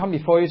Come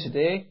before you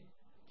today.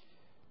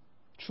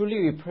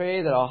 Truly we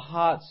pray that our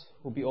hearts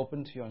will be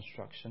open to your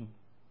instruction,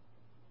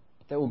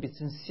 that we'll be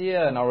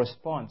sincere in our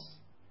response,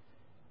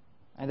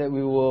 and that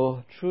we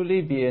will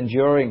truly be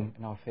enduring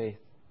in our faith.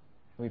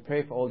 We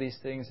pray for all these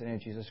things in the name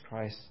of Jesus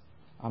Christ.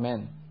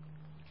 Amen.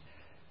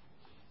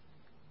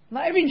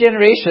 Now every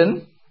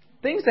generation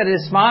thinks that it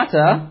is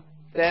smarter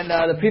than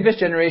the previous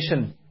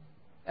generation.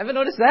 Ever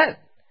notice that?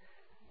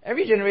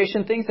 Every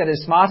generation thinks that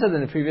it's smarter than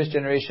the previous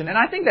generation. And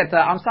I think that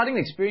I'm starting to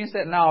experience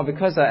that now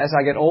because as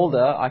I get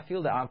older, I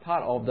feel that I'm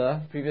part of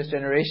the previous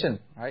generation,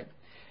 right?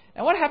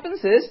 And what happens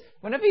is,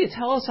 whenever you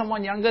tell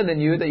someone younger than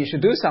you that you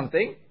should do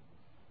something,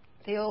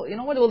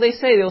 what will they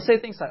say? They'll say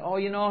things like,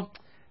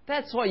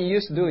 that's what you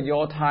used to do in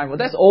your time. Well,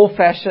 that's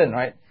old-fashioned,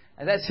 right?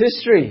 And that's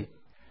history.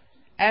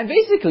 And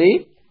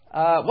basically,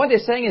 what they're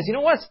saying is,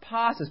 what's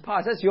past is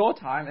past. That's your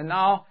time, and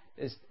now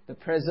is the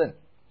present.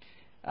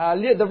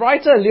 The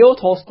writer Leo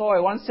Tolstoy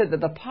once said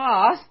that the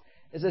past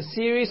is a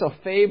series of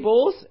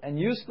fables and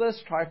useless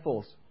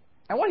trifles.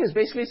 And what he's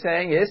basically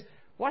saying is,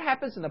 what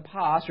happens in the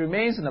past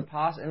remains in the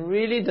past and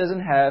really doesn't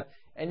have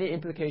any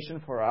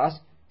implication for us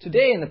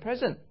today in the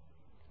present.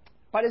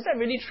 But is that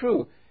really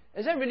true?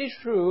 Is that really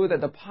true that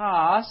the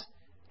past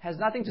has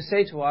nothing to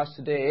say to us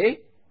today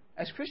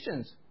as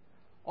Christians?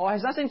 Or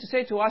has nothing to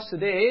say to us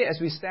today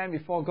as we stand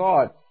before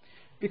God?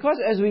 Because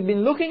as we've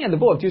been looking at the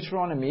book of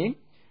Deuteronomy,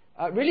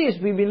 really,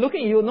 as we've been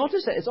looking, you'll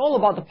notice that it's all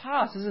about the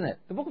past, isn't it?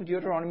 The book of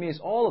Deuteronomy is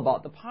all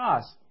about the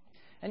past.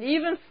 And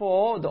even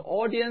for the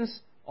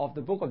audience of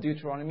the book of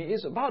Deuteronomy,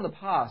 it's about the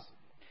past.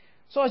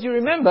 So as you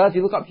remember, if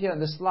you look up here on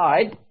the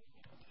slide,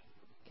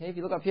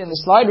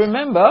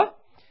 remember,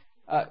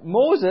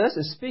 Moses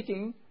is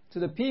speaking to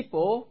the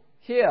people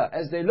here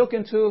as they look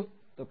into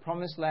the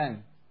promised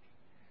land.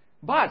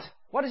 But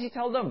what does he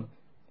tell them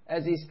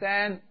as they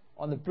stand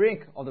on the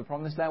brink of the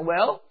promised land?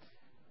 Well,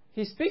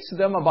 he speaks to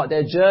them about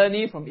their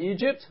journey from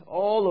Egypt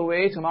all the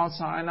way to Mount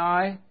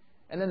Sinai,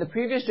 and then the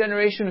previous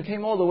generation who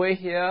came all the way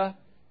here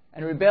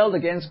and rebelled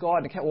against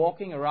God and kept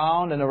walking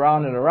around and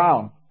around and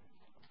around.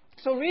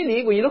 So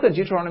really, when you look at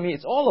Deuteronomy,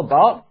 it's all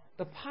about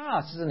the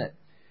past, isn't it?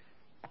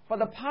 But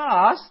the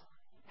past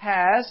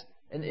has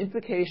an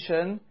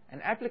implication,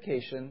 an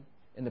application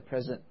in the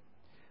present.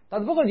 Now,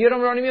 the book of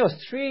Deuteronomy was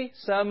 3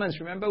 sermons.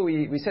 Remember,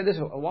 we said this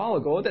a while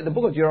ago, that the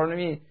book of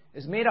Deuteronomy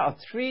is made out of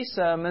 3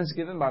 sermons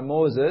given by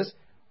Moses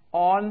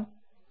on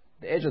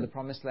the edge of the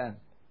promised land.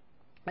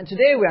 And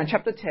today we're on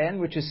chapter 10,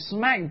 which is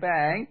smack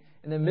bang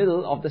in the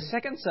middle of the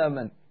second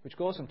sermon, which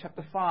goes from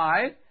chapter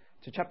 5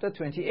 to chapter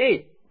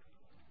 28.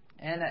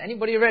 And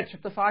anybody read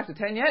chapter 5 to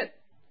 10 yet?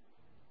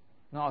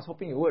 No, I was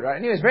hoping you would, right?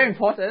 Anyway, it's very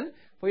important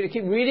for you to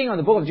keep reading on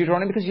the book of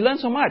Deuteronomy because you learn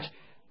so much.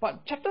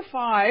 But chapter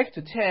 5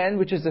 to 10,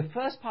 which is the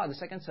first part of the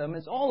second sermon,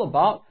 is all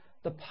about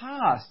the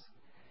past.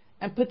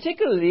 And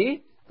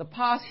particularly the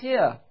past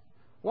here.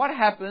 What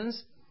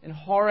happens in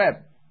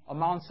Horeb on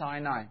Mount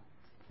Sinai?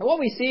 And what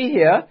we see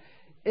here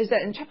is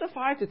that in chapter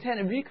 5 to 10,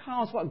 it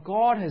recounts what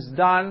God has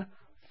done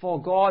for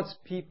God's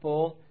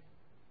people,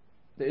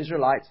 the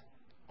Israelites,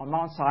 on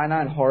Mount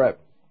Sinai and Horeb.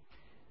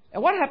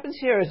 And what happens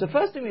here is the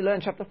first thing we learn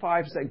in chapter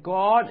 5 is that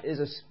God is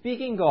a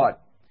speaking God.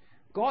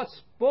 God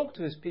spoke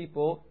to His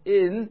people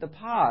in the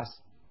past.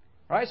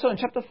 Right? So in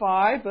chapter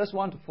 5, verse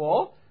 1 to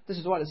 4, this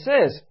is what it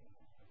says.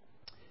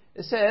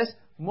 It says,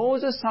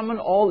 Moses summoned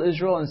all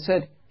Israel and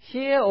said,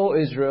 "Hear, O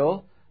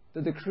Israel,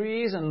 the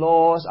decrees and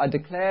laws I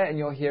declare in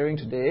your hearing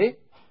today.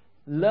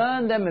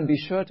 Learn them and be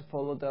sure to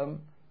follow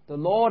them. The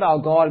Lord our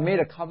God made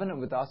a covenant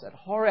with us at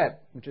Horeb,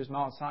 which is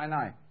Mount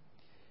Sinai.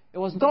 It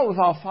was not with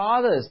our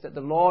fathers that the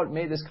Lord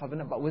made this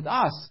covenant, but with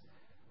us,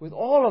 with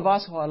all of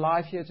us who are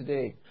alive here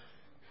today."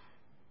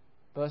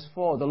 Verse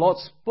 4, the Lord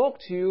spoke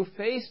to you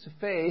face to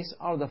face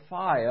out of the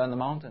fire on the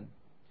mountain.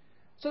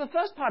 So the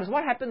first part is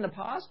what happened in the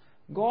past.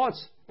 God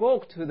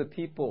spoke to the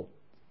people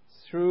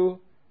through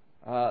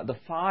the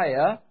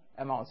fire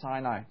at Mount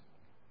Sinai.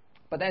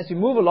 But then as we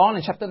move along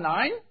in chapter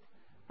 9,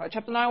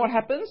 chapter 9, what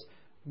happens?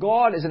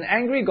 God is an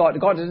angry God.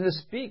 God doesn't just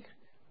speak.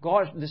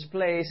 God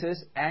displays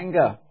His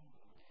anger.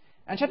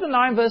 And chapter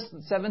 9, verse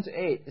 7 to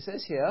 8, it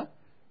says here,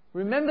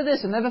 "Remember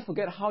this and never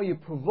forget how you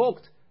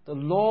provoked the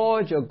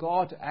Lord your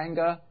God to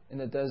anger in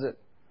the desert.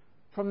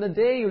 From the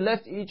day you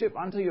left Egypt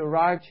until you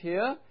arrived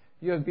here,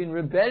 you have been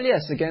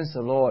rebellious against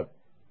the Lord."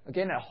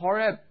 Again, at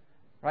Horeb,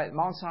 right,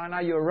 Mount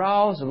Sinai, you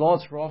aroused the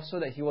Lord's wrath so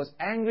that He was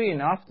angry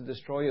enough to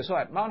destroy you. So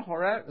at Mount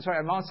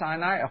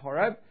Sinai, at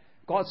Horeb,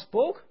 God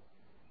spoke.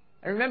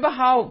 And remember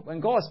how when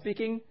God was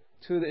speaking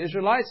to the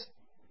Israelites,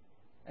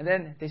 and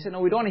then they said,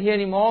 "No, we don't want to hear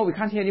anymore. We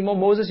can't hear anymore.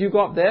 Moses, you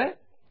go up there."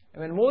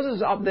 And when Moses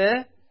was up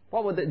there,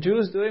 what were the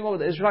Jews doing? What were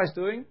the Israelites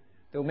doing?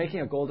 They were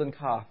making a golden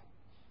calf.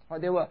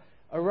 Right? They were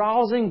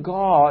arousing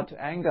God to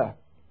anger.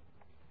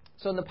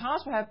 So in the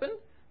past, what happened?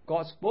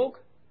 God spoke.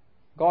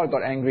 God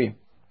got angry.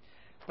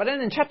 But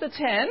then in chapter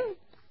 10,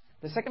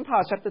 the second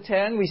part of chapter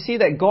 10, we see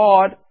that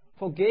God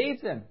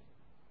forgave them.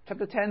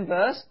 Chapter 10,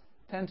 verse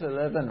 10 to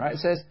 11, right? It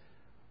says,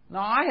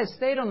 "Now I had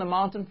stayed on the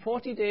mountain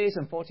 40 days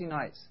and 40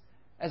 nights,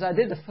 as I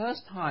did the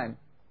first time.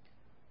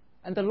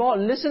 And the Lord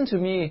listened to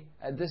me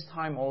at this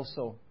time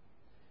also.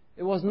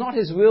 It was not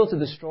His will to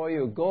destroy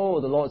you.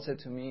 Go, the Lord said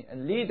to me,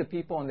 and lead the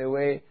people on their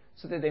way,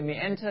 so that they may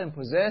enter and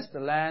possess the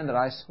land that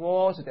I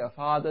swore to their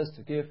fathers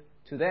to give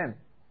to them.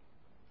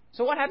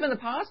 So what happened in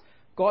the past?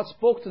 God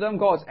spoke to them,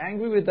 God was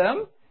angry with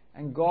them,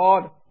 and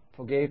God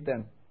forgave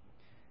them.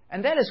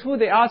 And that is who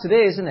they are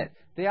today, isn't it?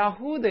 They are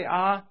who they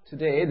are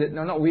today,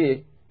 no, not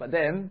we, but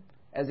them,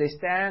 as they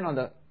stand on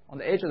the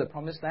edge of the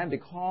promised land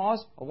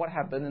because of what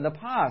happened in the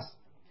past.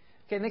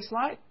 Okay, next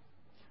slide.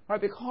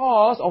 Right,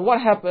 because of what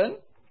happened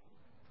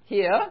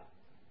here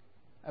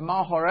at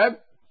Mount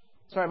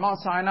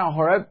Sinai or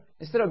Horeb,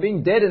 instead of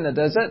being dead in the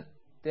desert,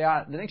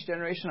 the next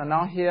generation are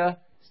now here,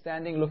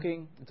 standing,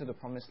 looking into the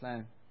promised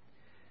land.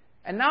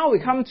 And now we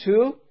come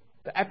to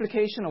the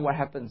application of what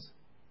happens.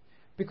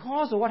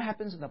 Because of what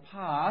happens in the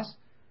past,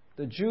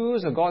 the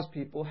Jews or God's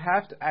people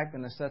have to act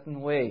in a certain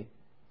way.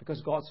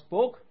 Because God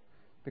spoke,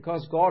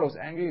 because God was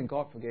angry and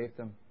God forgave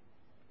them.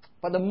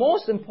 But the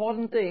most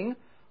important thing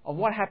of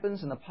what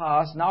happens in the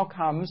past now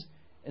comes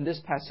in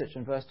this passage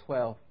in verse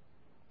 12.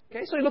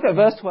 Okay, so you look at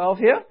verse 12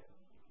 here.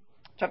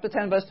 Chapter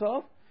 10, verse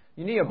 12.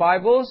 You need your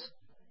Bibles.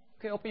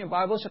 Okay, open your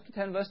Bibles, chapter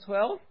 10, verse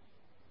 12.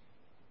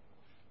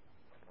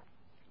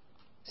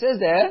 It says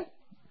there,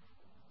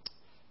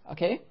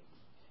 okay,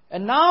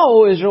 and now,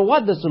 O Israel,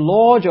 what does the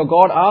Lord your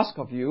God ask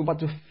of you, but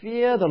to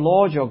fear the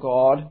Lord your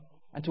God,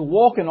 and to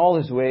walk in all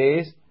His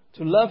ways,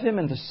 to love Him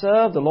and to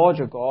serve the Lord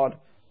your God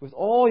with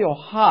all your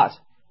heart,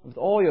 with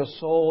all your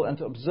soul, and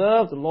to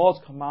observe the Lord's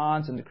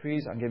commands and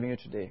decrees I'm giving you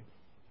today.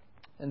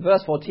 In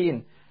verse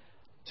 14,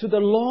 to the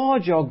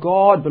Lord your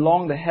God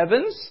belong the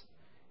heavens,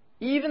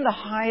 even the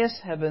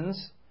highest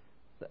heavens,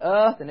 the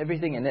earth and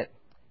everything in it.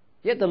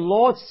 Yet the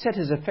Lord set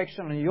His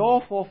affection on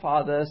your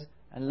forefathers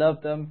and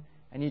loved them,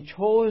 and He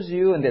chose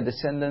you and their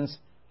descendants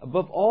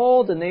above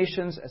all the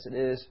nations as it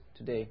is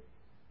today.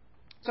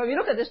 So if you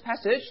look at this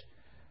passage,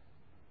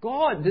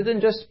 God didn't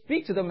just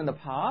speak to them in the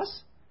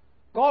past.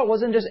 God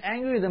wasn't just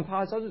angry with them in the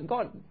past.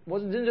 God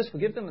didn't just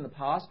forgive them in the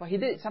past, but He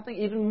did something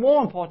even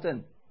more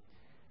important.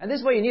 And this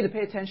is where you need to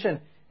pay attention.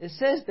 It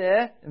says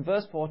there in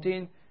verse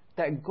 14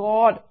 that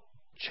God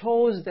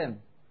chose them.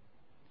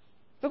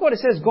 Look what it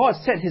says. God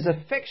set His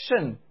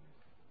affection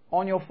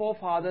on your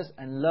forefathers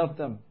and loved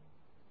them.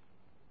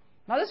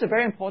 Now that's a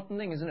very important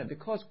thing, isn't it?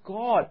 Because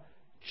God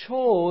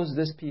chose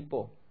this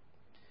people.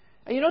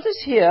 And you notice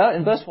here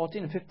in verse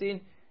 14 and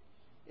 15,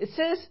 it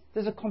says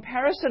there's a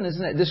comparison,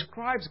 isn't it? It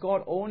describes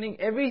God owning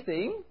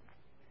everything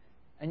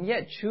and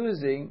yet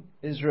choosing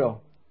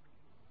Israel.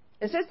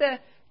 It says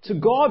that to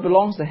God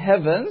belongs the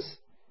heavens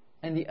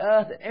and the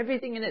earth and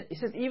everything in it. It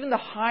says even the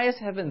highest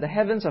heaven, the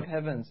heavens of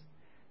heavens.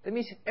 That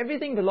means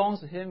everything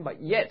belongs to Him,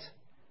 but yet,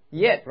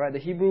 right, the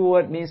Hebrew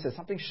word means there's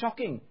something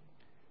shocking,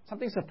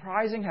 something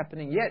surprising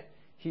happening, yet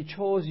He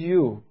chose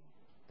you,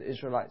 the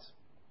Israelites.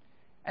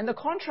 And the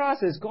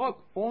contrast is God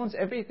owns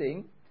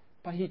everything,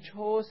 but He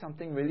chose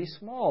something really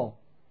small.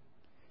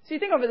 See,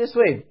 think of it this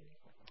way.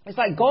 It's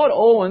like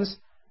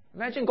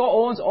imagine God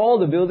owns all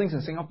the buildings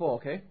in Singapore,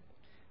 okay?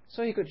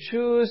 So He could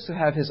choose to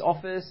have His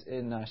office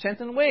in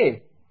Shenton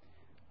Way,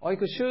 or He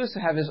could choose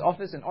to have His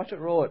office in Orchard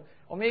Road,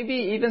 or maybe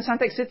even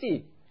Suntec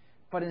City.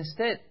 But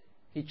instead,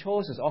 He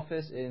chose His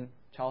office in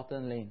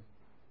Charlton Lane.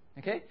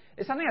 Okay?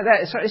 It's something like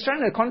that. It's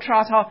trying to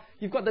contrast how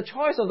you've got the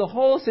choice of the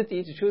whole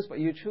city to choose, but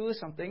you choose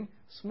something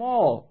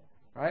small,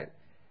 right?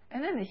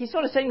 And then He's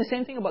sort of saying the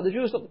same thing about the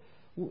Jews. Look,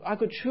 I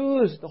could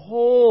choose the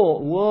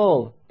whole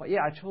world, but yeah,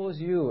 I chose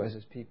you as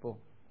His people.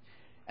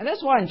 And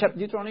that's why in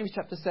Deuteronomy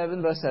chapter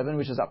 7, verse 7,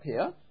 which is up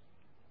here,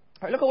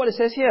 right, look at what it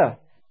says here.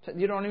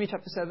 Deuteronomy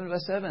chapter 7,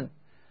 verse 7.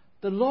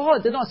 The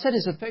Lord did not set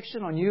His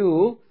affection on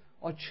you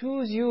or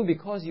choose you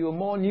because you were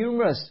more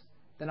numerous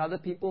than other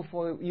people,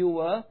 for you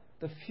were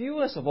the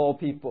fewest of all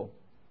people.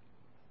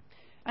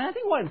 And I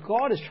think what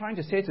God is trying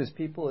to say to His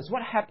people is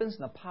what happens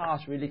in the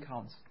past really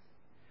counts.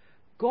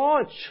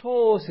 God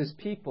chose His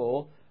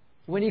people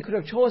when He could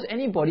have chose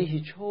anybody.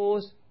 He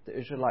chose the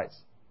Israelites.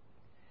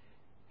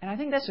 And I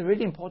think that's a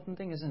really important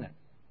thing, isn't it?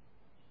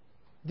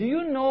 Do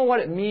you know what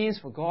it means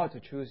for God to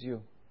choose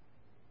you?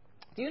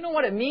 Do you know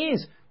what it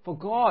means for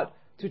God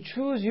to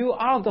choose you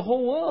out of the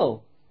whole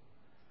world?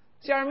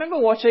 See, I remember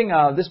watching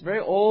this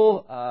very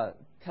old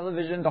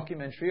television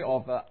documentary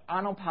of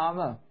Arnold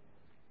Palmer.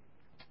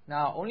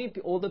 Now, only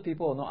older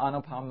people know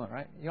Arnold Palmer,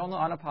 right? You all know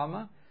Arnold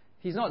Palmer?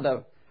 He's not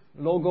the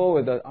logo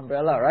with the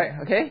umbrella, right?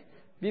 Okay?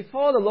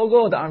 Before the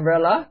logo of the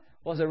umbrella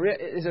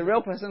is a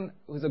real person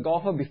who's a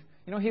golfer.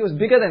 He was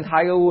bigger than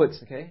Tiger Woods,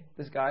 okay?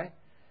 This guy.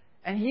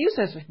 And he used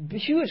to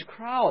have huge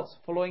crowds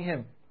following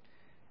him.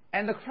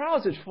 And the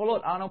crowds which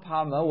followed Arnold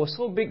Palmer were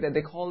so big that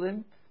they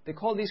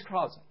called these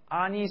crowds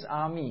Arnie's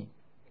Army.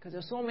 Because there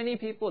were so many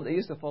people that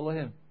used to follow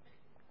him.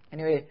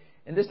 Anyway,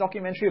 in this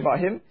documentary about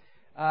him,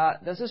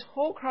 there's this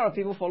whole crowd of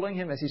people following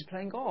him as he's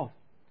playing golf.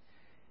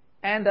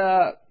 And,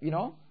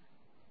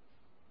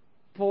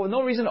 for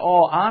no reason at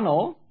all,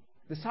 Arnold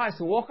decides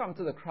to walk up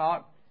into the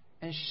crowd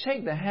and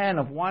shake the hand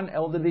of one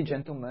elderly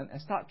gentleman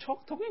and start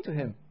talking to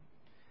him.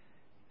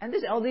 And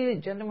this elderly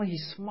gentleman,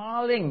 he's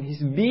smiling, he's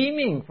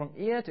beaming from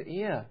ear to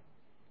ear.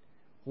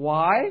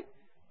 Why?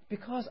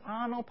 Because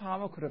Arnold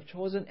Palmer could have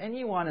chosen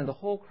anyone in the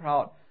whole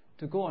crowd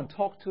to go and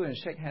talk to and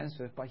shake hands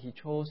with, but he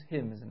chose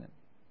him, isn't it?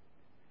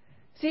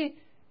 See,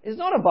 it's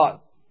not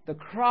about the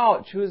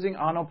crowd choosing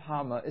Arnold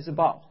Palmer, it's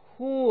about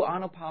who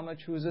Arnold Palmer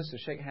chooses to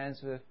shake hands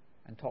with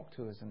and talk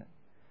to, isn't it?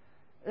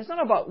 It's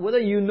not about whether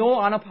you know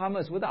Arnold Palmer,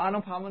 it's whether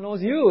Arnold Palmer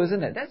knows you,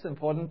 isn't it? That's the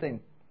important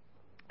thing.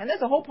 And that's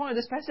the whole point of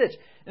this passage.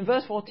 In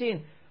verse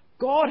 14,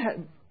 God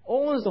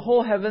owns the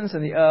whole heavens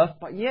and the earth,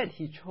 but yet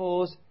He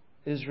chose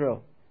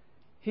Israel.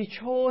 He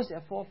chose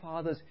their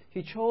forefathers.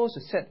 He chose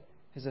to set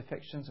His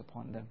affections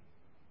upon them.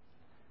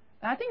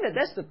 And I think that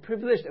that's the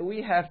privilege that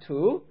we have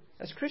too,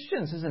 as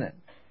Christians, isn't it?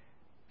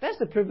 That's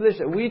the privilege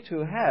that we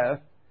too have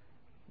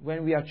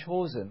when we are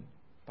chosen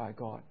by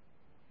God.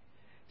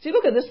 See,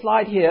 look at this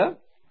slide here.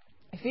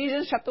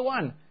 Ephesians chapter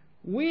 1.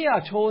 We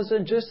are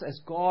chosen just as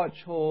God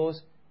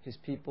chose His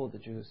people, the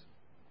Jews.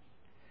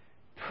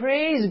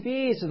 Praise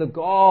be to the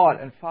God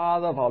and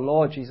Father of our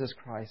Lord Jesus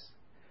Christ,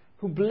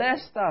 who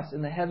blessed us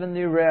in the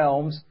heavenly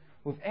realms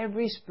with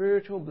every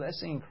spiritual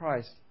blessing in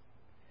Christ.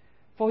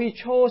 For He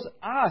chose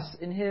us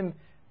in Him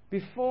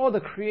before the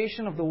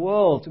creation of the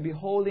world to be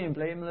holy and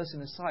blameless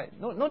in His sight.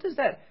 Notice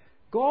that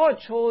God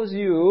chose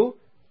you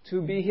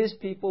to be His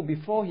people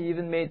before He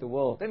even made the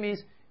world. That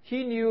means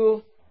He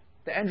knew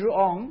that Andrew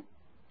Ong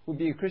would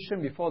be a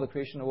Christian before the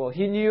creation of the world.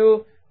 He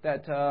knew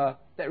that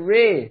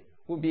Ray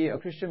would be a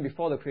Christian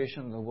before the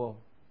creation of the world.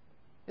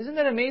 Isn't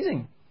that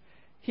amazing?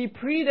 He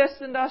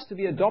predestined us to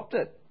be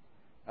adopted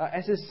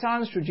as His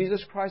sons through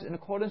Jesus Christ in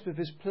accordance with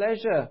His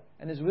pleasure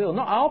and His will.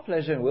 Not our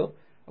pleasure and will,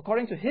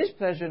 according to His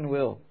pleasure and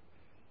will,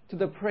 to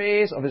the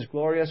praise of His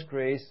glorious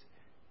grace,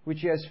 which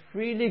He has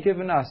freely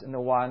given us in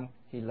the one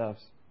He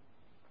loves.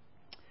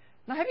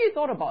 Now, have you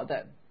thought about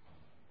that?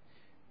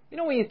 You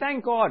know, when you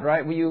thank God,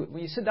 right, when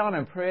you sit down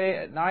and pray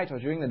at night or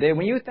during the day,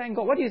 when you thank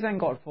God, what do you thank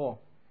God for?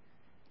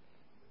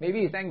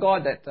 Maybe you thank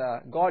God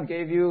that God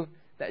gave you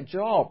that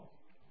job,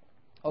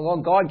 or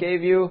God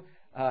gave you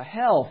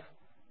health,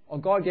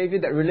 or God gave you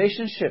that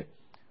relationship,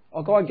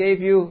 or God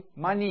gave you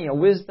money or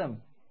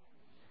wisdom.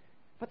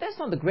 But that's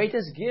not the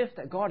greatest gift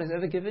that God has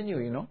ever given you,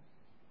 you know.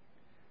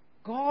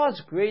 God's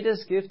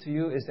greatest gift to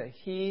you is that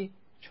He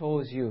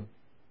chose you.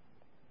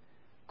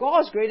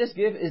 God's greatest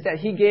gift is that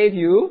He gave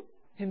you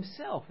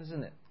Himself,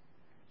 isn't it?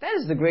 That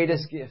is the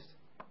greatest gift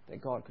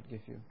that God could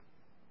give you.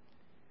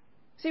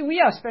 See,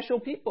 we are special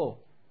people.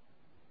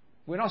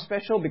 We're not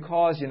special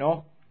because, you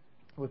know,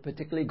 we're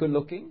particularly good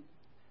looking.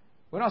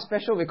 We're not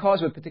special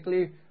because we're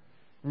particularly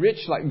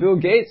rich like Bill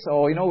Gates,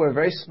 or, you know, we're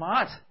very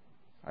smart.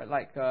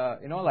 Right?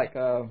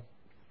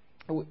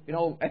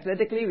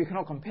 Athletically we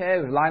cannot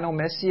compare with Lionel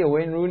Messi or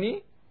Wayne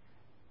Rooney.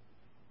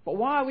 But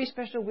why are we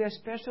special? We are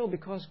special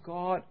because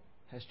God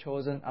has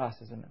chosen us,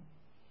 isn't it?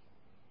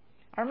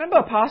 I remember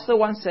a pastor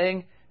once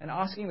saying and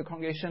asking the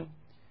congregation,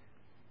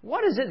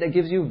 what is it that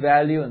gives you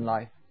value in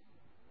life?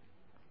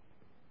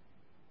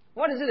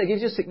 What is it that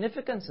gives you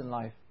significance in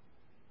life?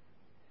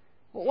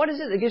 What is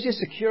it that gives you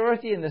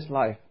security in this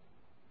life?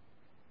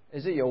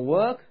 Is it your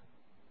work?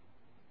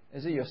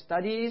 Is it your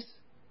studies?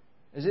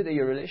 Is it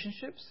your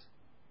relationships?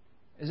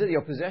 Is it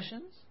your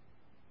possessions?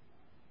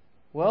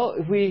 Well,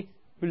 if we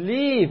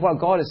believe what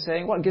God is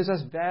saying, what gives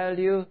us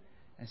value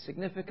and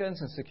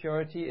significance and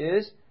security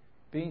is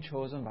being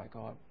chosen by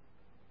God.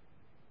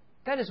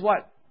 That is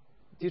what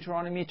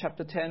Deuteronomy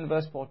chapter 10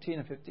 verse 14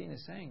 and 15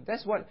 is saying.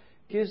 That's what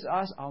gives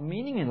us our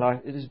meaning in life.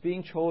 It is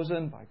being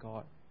chosen by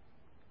God.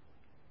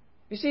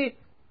 You see,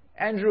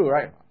 Andrew,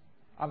 right?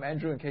 I'm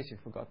Andrew in case you've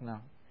forgotten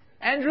now.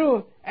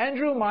 Andrew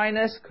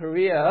minus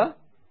career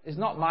is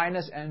not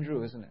minus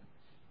Andrew, isn't it?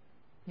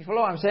 You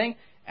follow what I'm saying?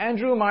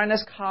 Andrew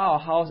minus car or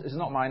house is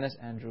not minus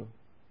Andrew.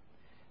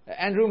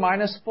 Andrew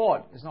minus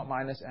sport is not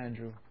minus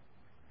Andrew.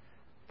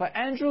 But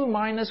Andrew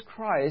minus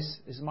Christ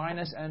is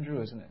minus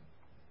Andrew, isn't it?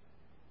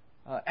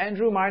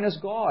 Andrew minus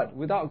God,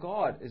 without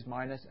God, is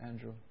minus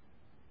Andrew.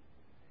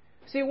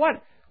 See,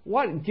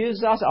 what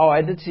gives us our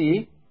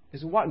identity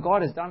is what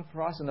God has done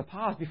for us in the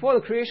past. Before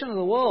the creation of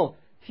the world,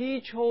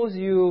 He chose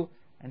you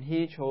and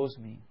He chose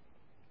me.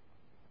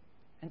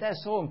 And that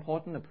is so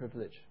important a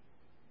privilege.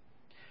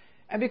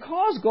 And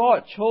because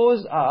God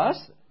chose us,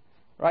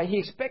 right, He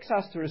expects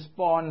us to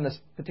respond in a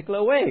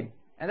particular way.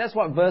 And that's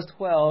what verse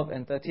 12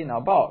 and 13 are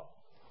about.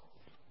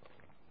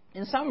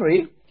 In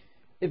summary,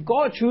 if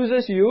God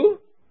chooses you,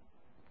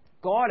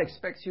 God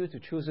expects you to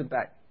choose it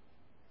back.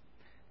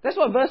 That's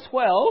what verse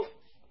 12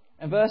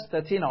 and verse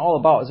 13 are all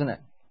about, isn't it?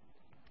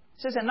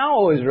 It says, and now,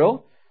 O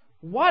Israel,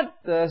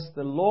 what does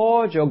the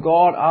Lord your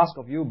God ask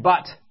of you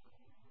but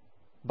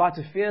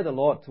to fear the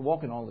Lord, to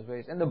walk in all His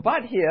ways? And the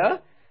but here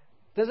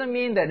doesn't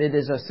mean that it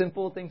is a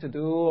simple thing to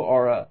do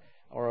or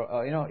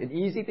an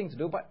easy thing to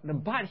do, but the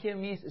but here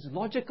means it's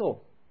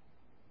logical.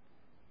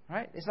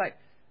 Right? It's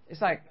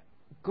like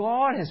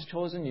God has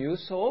chosen you,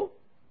 so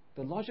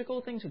the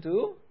logical thing to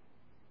do,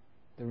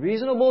 the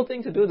reasonable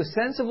thing to do, the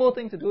sensible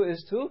thing to do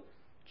is to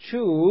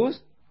choose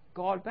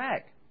God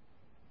back.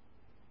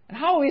 And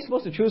how are we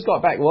supposed to choose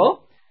God back?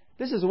 Well,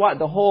 This is what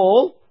the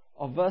whole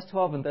of verse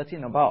 12 and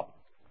 13 about.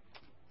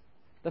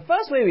 The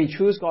first way we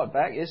choose God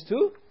back is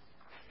to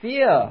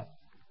fear.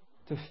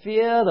 To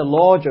fear the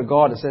Lord your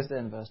God, it says there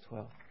in verse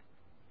 12.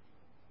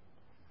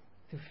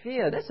 To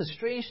fear, that's a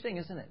strange thing,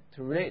 isn't it?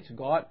 To relate to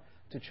God,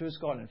 to choose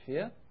God in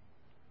fear.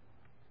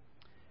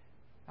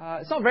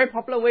 It's not a very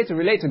popular way to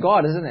relate to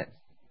God, isn't it?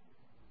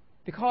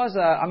 Because,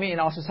 in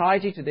our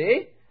society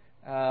today,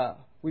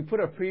 we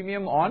put a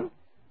premium on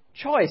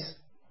choice,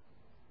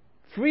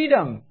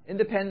 freedom,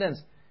 independence.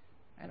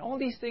 And all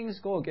these things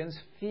go against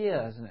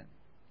fear, isn't it?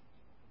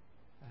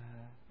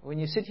 When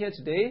you sit here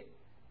today,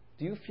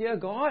 do you fear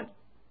God?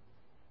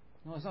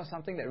 No, it's not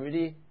something that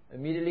really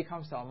immediately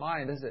comes to our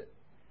mind, is it?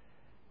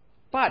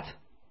 But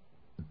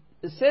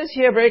it says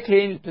here very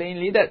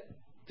plainly that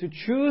to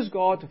choose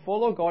God, to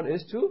follow God,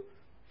 is to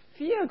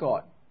fear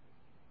God.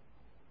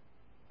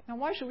 Now,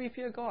 why should we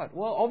fear God?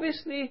 Well,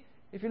 obviously,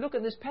 if you look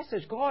at this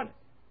passage, God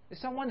is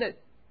someone that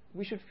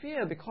we should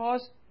fear,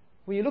 because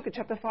when you look at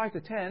chapter 5 to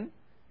 10,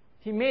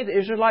 He made the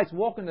Israelites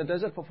walk in the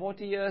desert for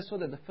 40 years so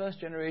that the first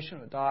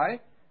generation would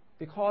die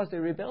because they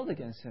rebelled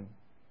against Him.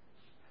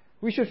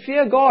 We should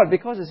fear God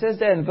because it says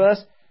there in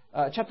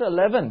chapter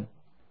 11,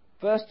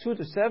 verse 2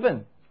 to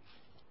 7,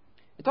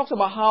 it talks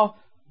about how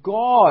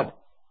God,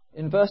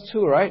 in verse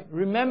 2, right?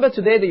 Remember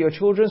today that your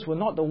children were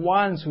not the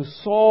ones who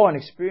saw and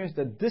experienced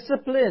the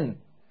discipline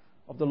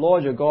of the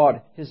Lord your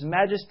God, His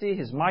majesty,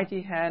 His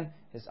mighty hand,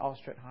 His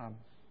outstretched arm.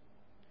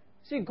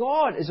 See,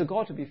 God is a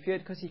God to be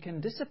feared because He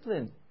can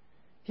discipline.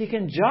 He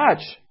can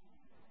judge.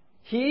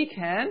 He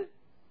can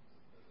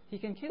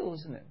kill,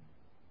 isn't it?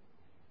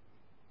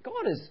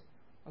 God is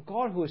a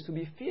God who is to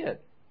be feared.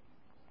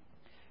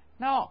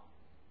 Now,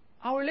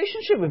 our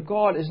relationship with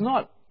God is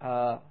not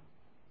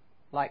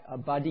like a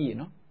buddy, you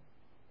know.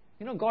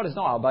 You know, God is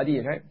not our buddy,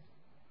 right?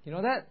 You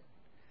know that?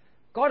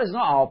 God is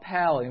not our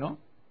pal, you know.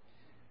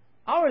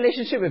 Our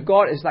relationship with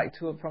God is like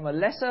from a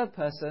lesser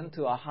person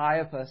to a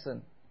higher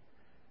person.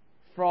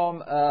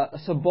 From a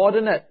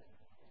subordinate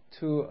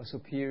to a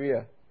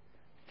superior.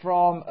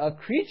 From a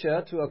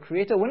creature to a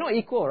creator. We're not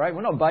equal, right?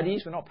 We're not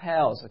buddies, we're not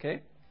pals,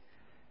 okay?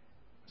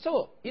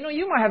 So, you know,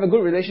 you might have a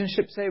good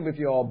relationship, say, with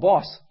your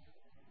boss.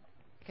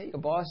 Okay,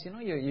 your boss, you know,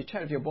 you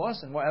chat with your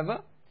boss and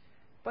whatever.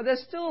 But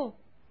there's still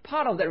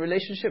part of that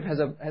relationship there's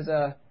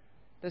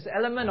an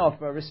element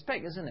of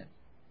respect, isn't it?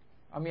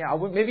 I mean,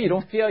 maybe you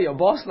don't fear your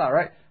boss,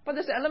 right? But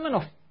there's an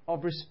element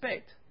of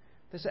respect.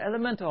 There's an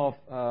element of,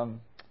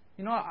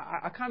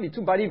 I can't be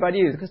too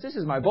buddy-buddy because this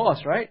is my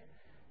boss, right?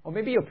 Or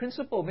maybe your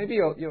principal, maybe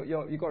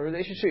you got a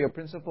relationship with your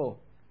principal.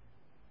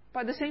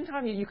 But at the same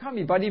time, you can't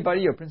be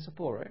buddy-buddy your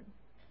principal, right?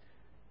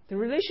 The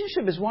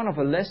relationship is one of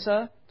a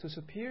lesser to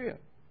superior.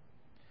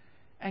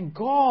 And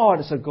God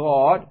is a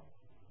God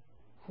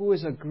who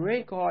is a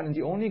great God and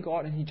the only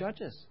God, and He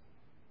judges.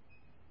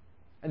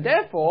 And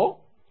therefore,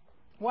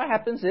 what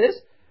happens is,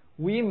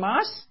 we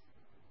must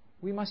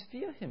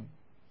fear Him.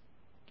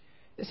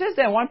 It says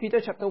there in 1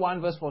 Peter chapter 1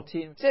 verse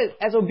 14, it says,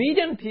 as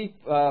obedient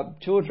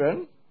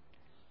children,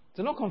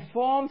 do not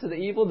conform to the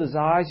evil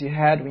desires you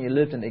had when you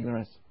lived in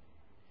ignorance.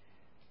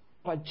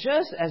 But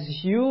just as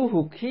He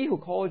who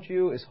called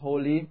you is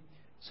holy,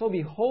 so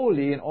be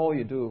holy in all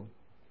you do.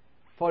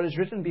 For it is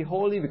written, be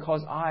holy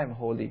because I am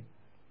holy.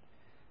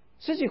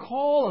 Since you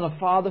call on a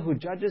Father who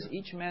judges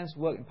each man's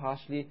work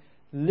impartially,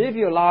 live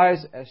your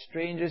lives as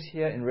strangers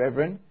here in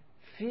reverent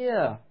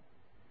fear.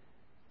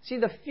 See,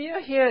 the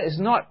fear here is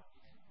not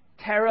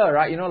terror,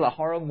 right? You know, like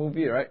horror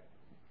movie, right?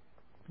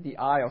 The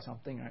Eye or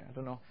something, right? I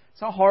don't know.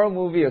 It's not a horror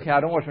movie, okay?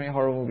 I don't watch many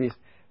horror movies.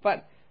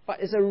 But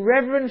it's a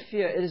reverent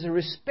fear. It is a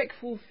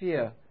respectful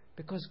fear.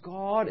 Because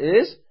God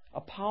is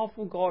a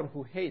powerful God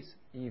who hates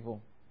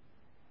evil.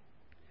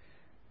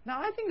 Now,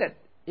 I think that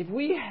if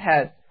we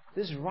had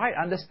this right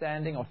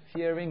understanding of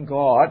fearing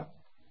God,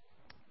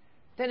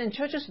 then in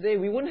churches today,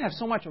 we wouldn't have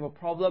so much of a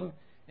problem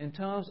in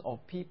terms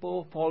of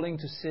people falling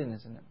to sin,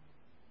 isn't it?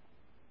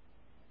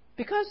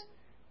 Because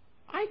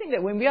I think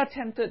that when we are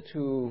tempted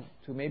to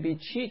maybe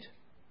cheat,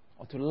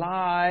 or to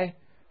lie,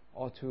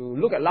 or to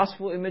look at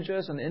lustful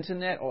images on the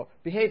internet, or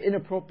behave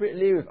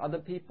inappropriately with other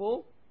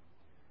people,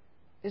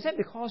 is that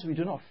because we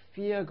do not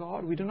fear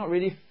God? We do not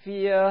really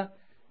fear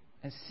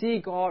and see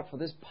God for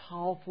this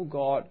powerful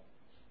God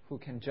who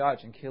can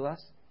judge and kill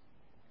us?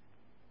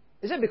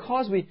 Is that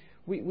because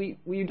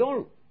we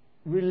don't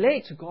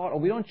relate to God, or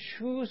we don't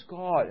choose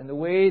God in the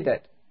way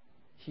that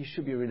He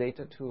should be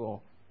related to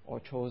or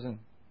chosen?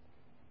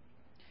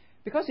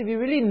 Because if you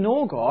really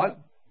know God,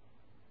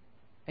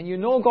 and you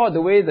know God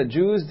the way the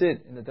Jews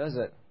did in the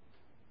desert,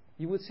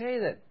 you would say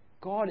that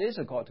God is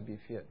a God to be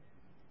feared.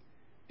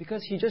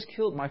 Because He just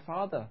killed my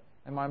father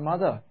and my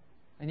mother,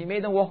 and He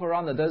made them walk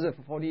around the desert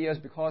for 40 years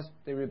because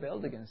they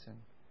rebelled against Him.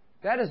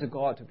 That is a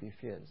God to be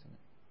feared, isn't it?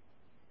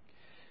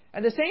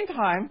 At the same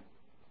time,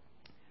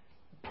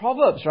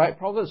 Proverbs, right?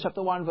 Proverbs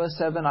chapter 1 verse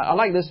 7. I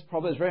like this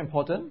proverb, it's very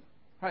important.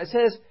 Right? It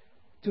says,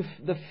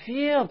 the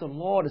fear of the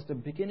Lord is the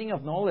beginning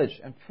of knowledge,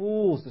 and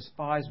fools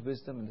despise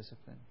wisdom and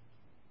discipline.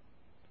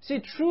 See,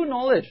 true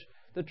knowledge,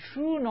 the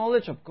true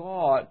knowledge of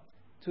God,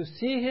 to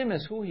see Him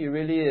as who He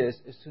really is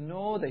to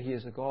know that He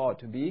is a God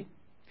to be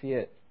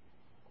feared.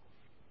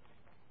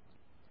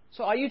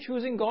 So are you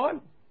choosing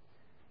God?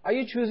 Are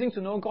you choosing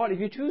to know God? If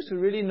you choose to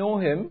really know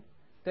Him,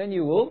 then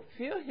you will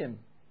fear Him.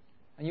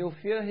 And you will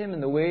fear Him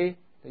in the way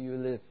that you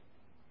live.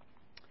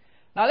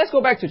 Now let's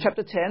go back to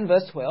chapter 10,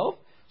 verse 12.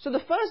 So the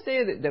first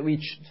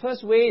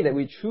way that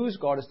we choose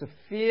God is to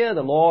fear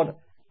the Lord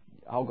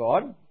our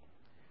God.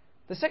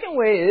 The second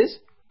way is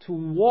to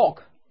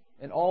walk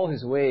in all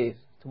His ways.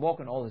 To walk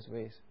in all His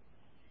ways.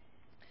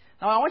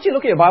 Now I want you to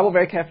look at your Bible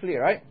very carefully,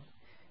 right?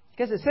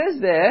 Because it says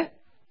there,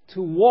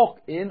 to walk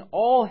in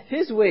all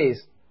His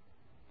ways.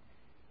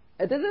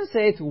 It doesn't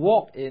say to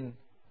walk in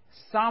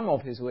some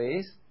of His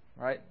ways,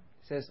 right?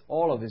 It says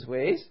all of His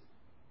ways.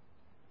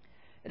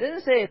 It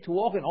doesn't say to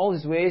walk in all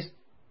His ways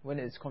when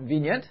it's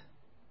convenient.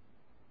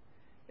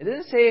 It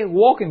doesn't say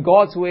walk in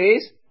God's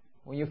ways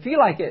when you feel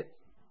like it.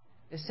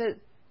 It said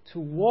to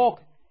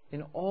walk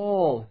in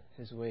all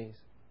His ways.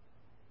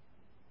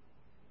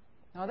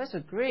 Now that's a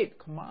great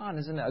command,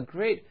 isn't it? A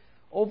great,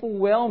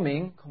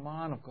 overwhelming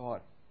command of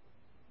God.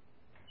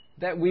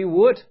 That we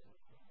will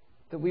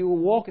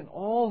walk in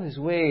all His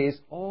ways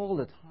all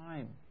the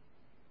time.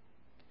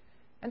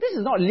 And this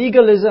is not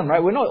legalism,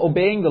 right? We're not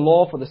obeying the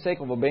law for the sake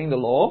of obeying the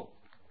law.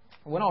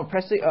 We're not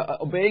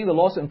obeying the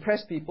laws to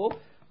impress people.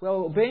 We are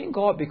obeying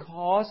God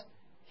because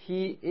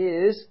He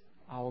is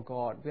our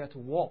God. We have to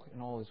walk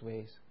in all His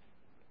ways.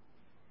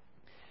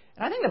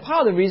 And I think the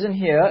part of the reason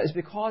here is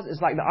because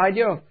it's like the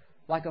idea of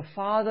like a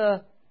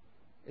father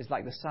is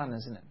like the son,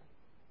 isn't it?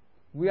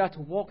 We are to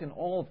walk in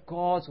all of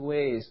God's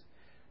ways.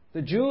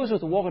 The Jews were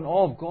to walk in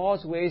all of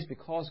God's ways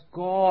because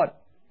God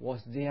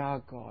was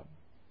their God.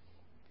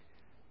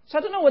 So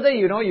I don't know whether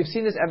you've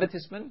seen this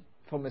advertisement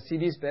from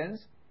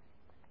Mercedes-Benz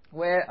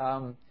where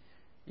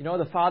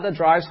the father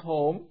drives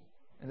home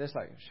and there's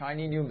like a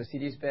shiny new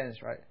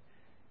Mercedes-Benz, right?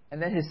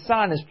 And then his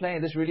son is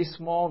playing this really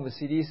small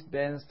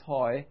Mercedes-Benz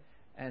toy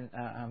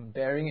and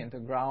burying it into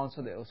the ground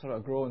so that it will sort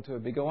of grow into a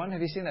bigger one.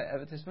 Have you seen that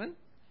advertisement?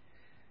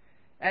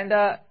 And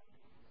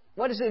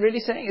what is it really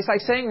saying? It's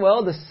like saying,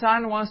 well, the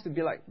son wants to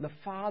be like the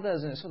father,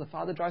 isn't it? So the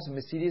father drives a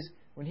Mercedes.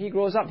 When he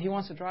grows up, he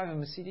wants to drive a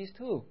Mercedes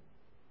too.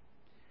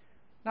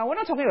 Now, we're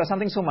not talking about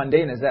something so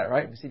mundane as that,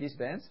 right?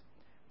 Mercedes-Benz.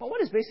 But what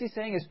it's basically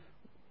saying is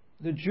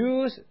the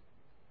Jews,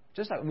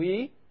 just like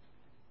we,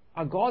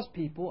 are God's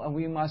people and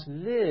we must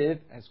live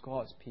as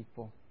God's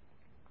people.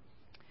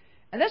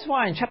 And that's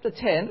why in chapter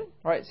 10,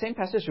 right, same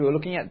passage we were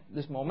looking at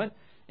this moment,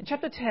 in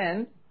chapter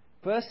 10,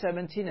 verse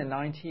 17 and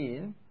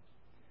 19,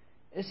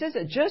 it says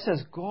that just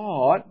as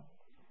God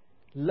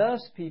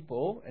loves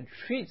people and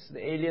treats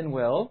the alien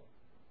well,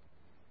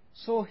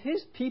 so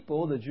His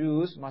people, the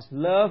Jews, must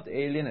love the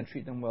alien and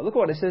treat them well. Look at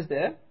what it says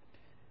there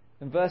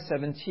in verse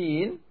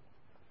 17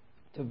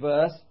 to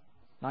verse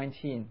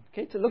 19.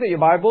 Okay, to look at your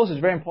Bibles, it's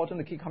very important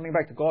to keep coming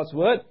back to God's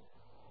Word.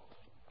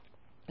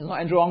 It's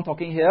not Andrew Ong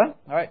talking here,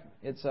 alright,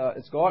 it's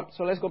God.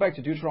 So let's go back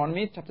to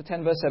Deuteronomy chapter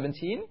 10 verse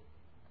 17.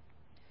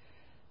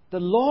 The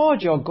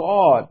Lord your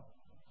God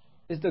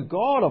is the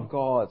God of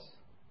gods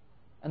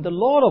and the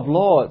Lord of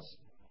lords,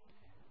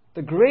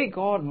 the great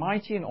God,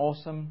 mighty and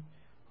awesome,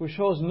 who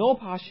shows no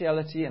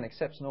partiality and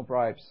accepts no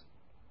bribes.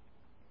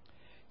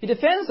 He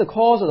defends the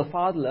cause of the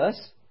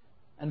fatherless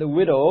and the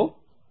widow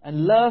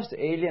and loves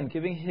the alien,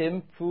 giving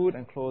him food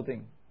and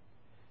clothing.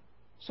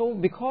 So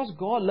because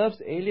God loves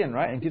the alien,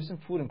 right, and gives him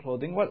food and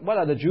clothing, what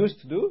are the Jews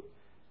to do?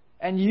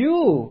 And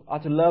you are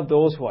to love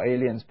those who are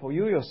aliens, for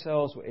you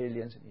yourselves were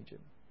aliens in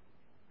Egypt.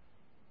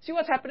 See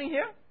what's happening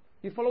here?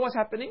 You follow what's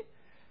happening?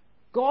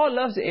 God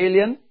loves the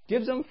alien,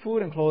 gives them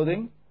food and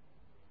clothing.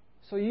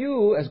 So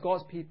you, as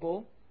God's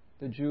people,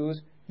 the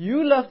Jews,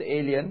 you love the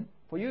alien,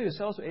 for you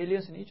yourselves were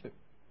aliens in Egypt.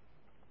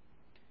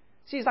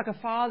 See, it's like a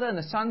father and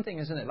a son thing,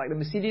 isn't it? Like the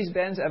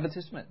Mercedes-Benz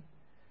advertisement.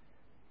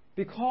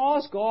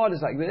 Because God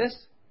is like this,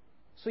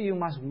 so you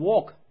must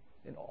walk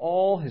in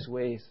all His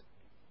ways.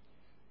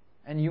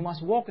 And you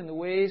must walk in the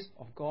ways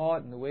of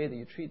God in the way that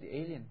you treat the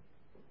alien.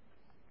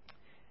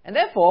 And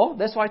therefore,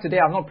 that's why today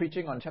I'm not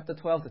preaching on chapter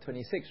 12 to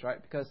 26,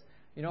 right? Because,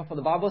 for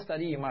the Bible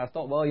study, you might have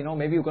thought, well,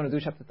 maybe we're going to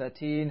do chapter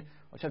 13,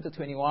 or chapter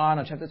 21,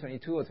 or chapter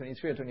 22, or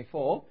 23, or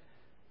 24.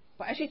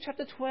 But actually,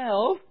 chapter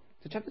 12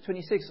 to chapter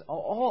 26 are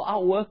all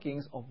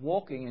outworkings of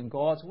walking in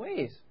God's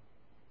ways.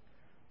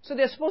 So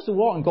they're supposed to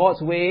walk in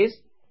God's ways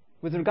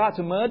with regard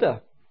to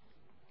murder.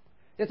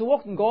 They have to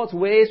walk in God's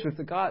ways with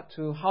regard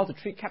to how to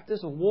treat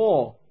captives of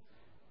war.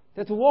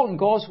 They have to walk in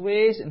God's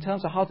ways in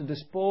terms of how to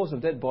dispose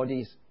of dead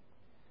bodies.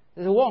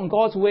 They have to walk in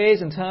God's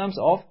ways in terms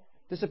of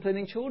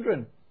disciplining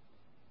children.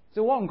 They have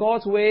to walk in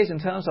God's ways in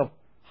terms of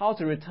how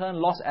to return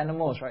lost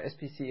animals, right?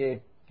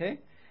 SPCA. Okay?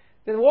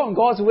 They have to walk in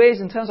God's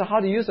ways in terms of how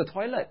to use the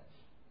toilet.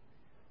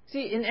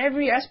 See, in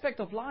every aspect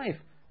of life,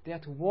 they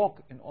have to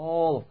walk in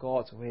all of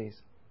God's ways.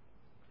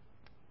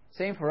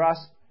 Same for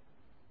us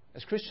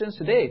as Christians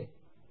today.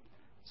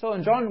 So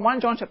in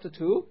 1 John chapter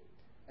 2,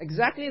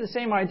 exactly the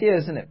same idea,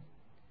 isn't it?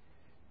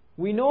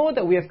 We know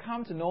that we have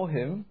come to know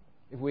Him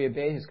if we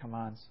obey His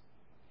commands.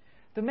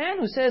 The man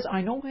who says,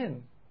 I know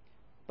Him,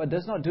 but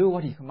does not do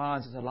what He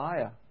commands is a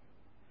liar.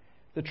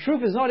 The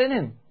truth is not in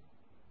him.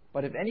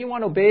 But if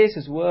anyone obeys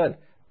his word,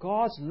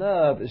 God's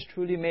love is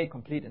truly made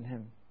complete in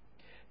him.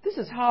 This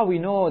is how we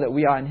know that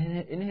we are in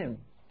him.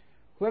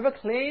 Whoever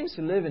claims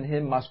to live in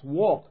him must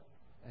walk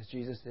as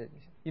Jesus did.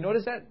 You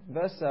notice that?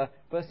 Verse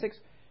 6.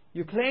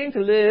 You claim to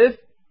live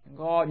in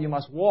God, you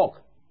must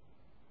walk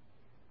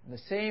in the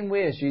same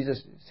way as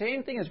Jesus.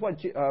 Same thing as what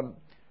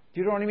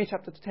Deuteronomy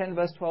chapter 10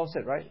 verse 12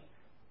 said, right?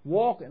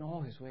 Walk in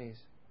all his ways.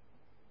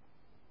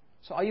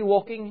 So are you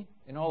walking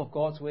in all of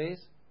God's ways?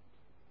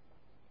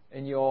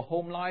 In your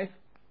home life?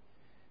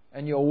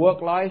 In your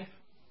work life?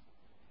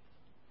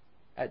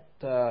 At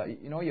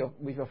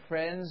with your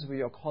friends, with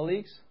your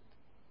colleagues?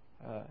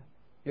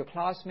 Your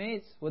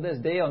classmates? Whether it's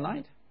day or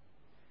night?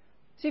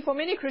 See, for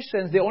many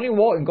Christians, they only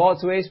walk in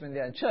God's ways when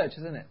they're in church,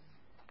 isn't it?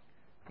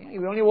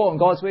 We only walk in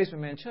God's ways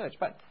when we're in church.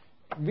 But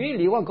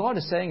really, what God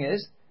is saying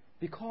is,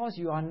 because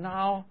you are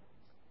now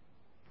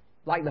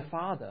like the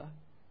Father,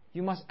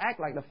 you must act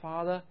like the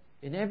Father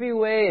in every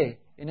way,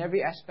 in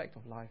every aspect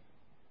of life.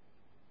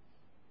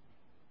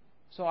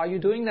 So are you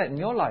doing that in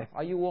your life?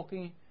 Are you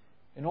walking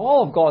in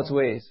all of God's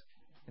ways,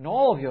 in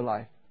all of your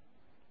life?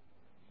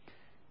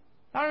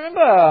 Now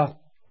remember,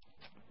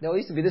 there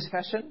used to be this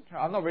fashion.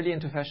 I'm not really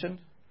into fashion,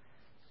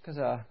 because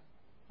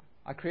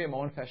I create my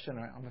own fashion,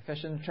 right? I'm a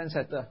fashion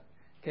trendsetter.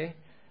 Okay?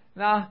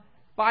 Now,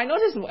 but I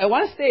noticed at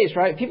one stage,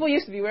 right, people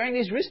used to be wearing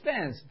these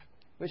wristbands,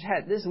 which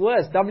had this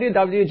words,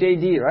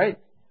 WWJD, right?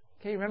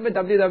 Okay, remember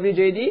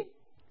WWJD?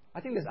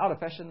 I think that's out of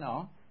fashion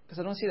now, because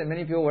I don't see that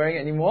many people wearing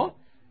it anymore.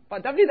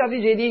 But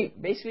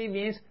WWJD basically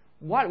means,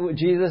 what would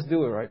Jesus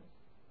do, right?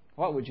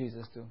 What would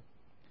Jesus do?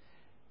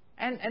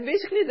 And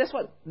basically that's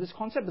what this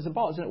concept is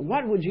about, isn't it?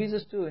 What would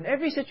Jesus do? In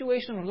every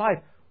situation of life,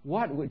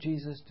 what would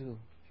Jesus do?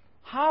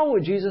 How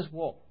would Jesus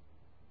walk?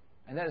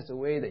 And that is the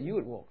way that you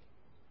would walk.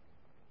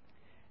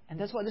 And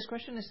that's what this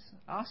question is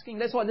asking.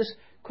 That's what this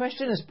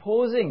question is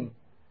posing.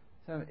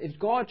 So if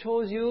God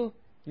chose you,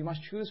 you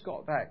must choose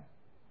God back.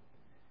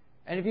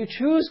 And if you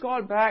choose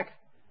God back,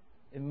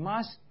 it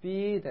must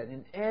be that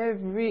in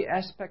every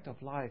aspect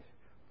of life,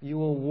 you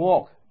will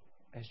walk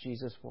as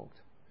Jesus walked.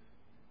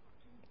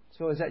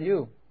 So is that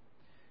you?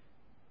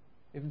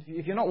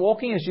 If you're not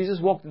walking as Jesus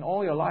walked in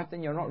all your life,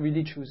 then you're not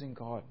really choosing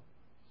God.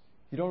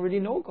 You don't really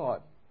know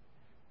God.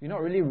 You're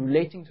not really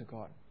relating to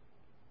God.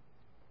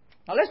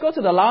 Now let's go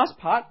to the last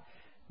part.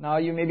 Now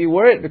you may be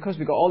worried because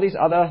we've got all these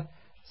other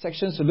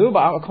sections to do, but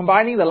I'm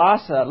combining the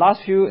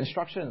last few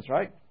instructions,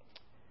 right?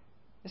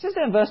 It says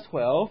that in verse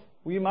 12,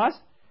 we must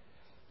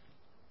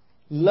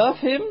love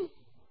Him,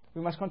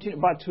 we must continue,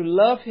 but to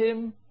love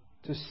Him,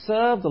 to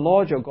serve the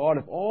Lord your God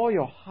with all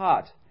your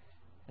heart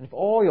and with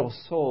all your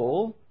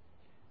soul,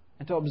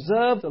 and to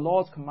observe the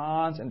Lord's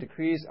commands and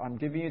decrees I'm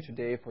giving you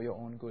today for your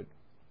own good.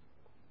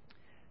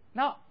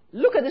 Now,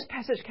 look at this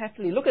passage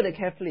carefully. Look at it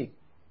carefully.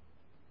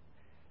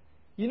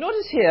 You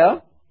notice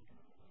here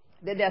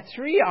that there are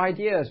three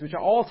ideas which are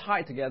all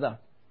tied together.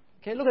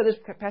 Okay, look at this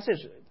passage.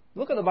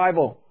 Look at the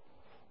Bible.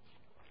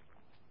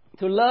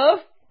 To love,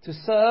 to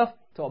serve,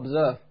 to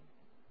observe.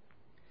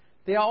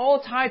 They are all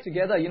tied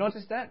together. You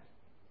notice that?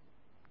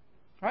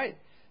 Right?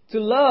 To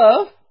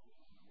love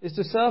is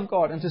to serve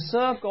God. And to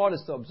serve God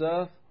is to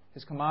observe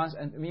His commands.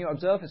 And when you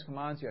observe His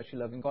commands, you're actually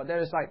loving God.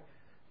 There is like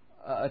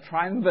a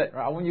triumvirate,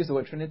 right? I won't use the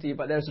word Trinity,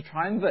 but there's a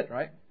triumvirate,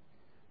 right?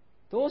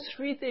 Those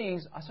three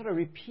things are sort of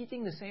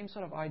repeating the same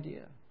sort of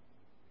idea.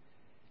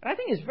 And I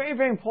think it's very,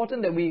 very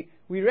important that we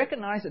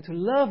recognize that to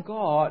love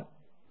God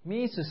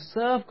means to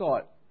serve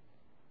God.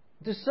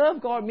 To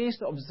serve God means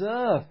to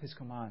observe His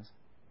commands.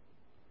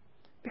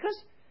 Because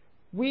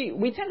we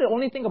tend to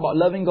only think about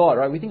loving God,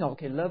 right? We think of,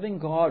 okay, loving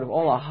God with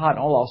all our heart,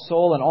 all our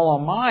soul, and all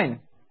our mind.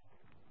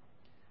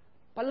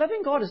 But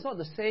loving God is not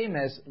the same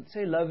as,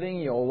 say, loving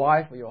your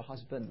wife or your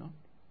husband, no?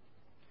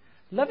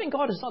 Loving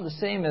God is not the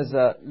same as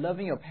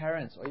loving your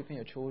parents or even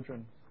your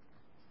children.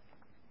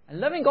 And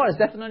loving God is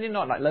definitely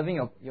not like loving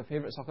your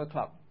favorite soccer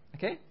club,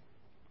 okay?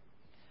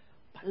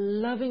 But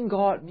loving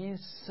God means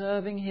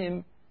serving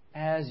Him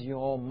as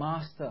your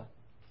master.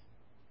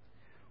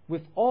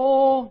 With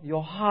all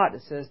your heart,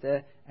 it says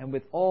there, and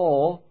with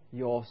all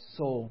your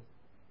soul.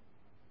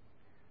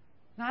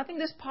 Now, I think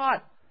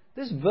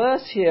this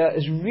verse here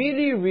is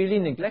really, really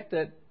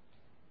neglected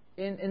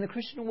in the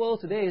Christian world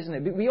today, isn't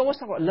it? We always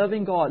talk about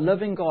loving God,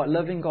 loving God,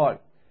 loving God.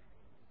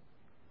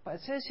 But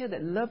it says here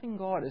that loving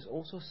God is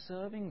also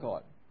serving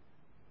God.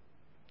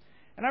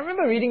 And I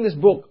remember reading this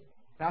book.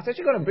 And I was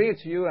actually going to bring it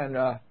to you and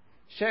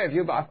share it with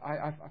you, but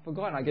I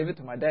forgot and I gave it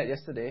to my dad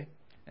yesterday.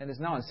 And it's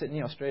now in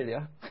Sydney,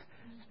 Australia.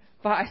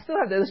 But I still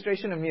have the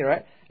illustration of me,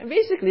 right? And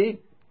basically,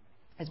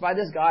 it's by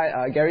this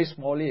guy, Gary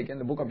Smalley, again,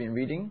 the book I've been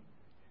reading.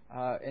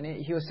 And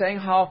he was saying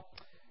how,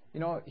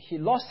 he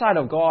lost sight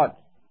of God,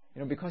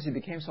 because he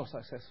became so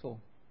successful,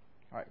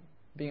 right?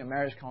 Being a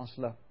marriage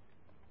counselor.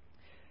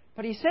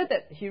 But he said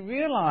that he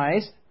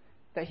realized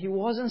that he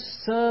wasn't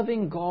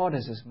serving God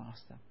as his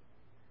master.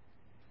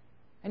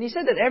 And he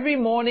said that every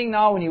morning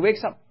now when he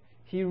wakes up,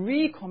 he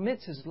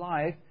recommits his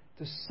life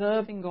to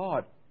serving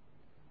God.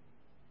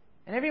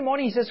 And every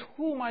morning he says,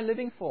 who am I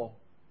living for?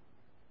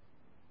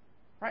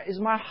 Right? Is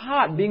my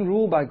heart being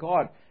ruled by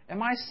God?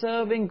 Am I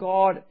serving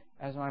God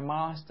as my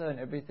master in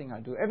everything I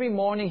do? Every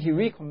morning he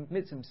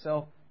recommits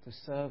himself to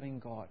serving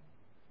God.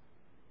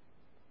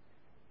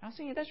 I was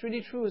thinking, that's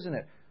really true, isn't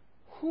it?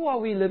 Who are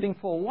we living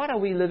for? What are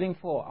we living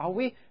for? Are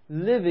we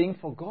living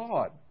for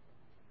God?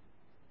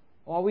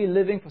 Or are we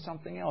living for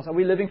something else? Are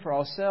we living for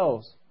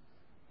ourselves?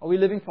 Are we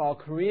living for our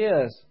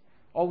careers?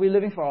 Or are we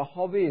living for our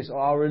hobbies or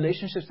our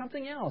relationships?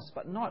 Something else,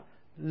 but not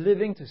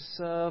living to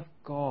serve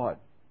God.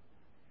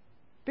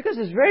 Because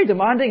it's very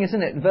demanding,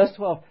 isn't it? In verse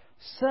 12,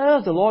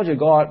 serve the Lord your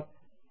God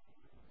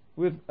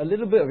with a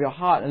little bit of your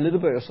heart and a little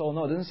bit of your soul.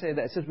 No, it doesn't say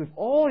that. It says with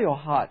all your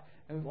heart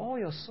and with all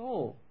your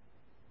soul.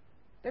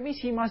 That means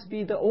He must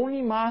be the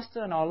only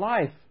master in our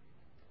life.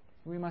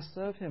 We must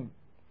serve Him.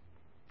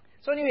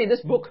 So anyway,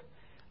 this book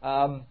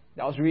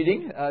that I was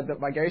reading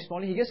by Gary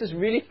Smalley, he gives this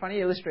really funny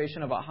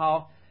illustration about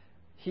how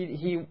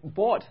he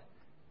bought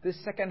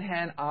this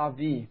second-hand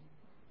RV.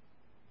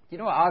 You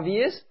know what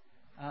RV is?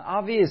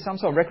 RV is some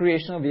sort of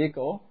recreational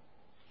vehicle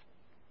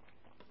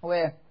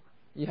where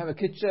you have a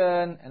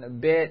kitchen and a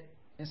bed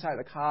inside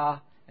the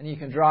car and you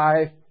can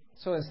drive.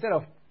 So instead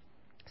of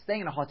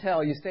staying in a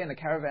hotel, you stay in a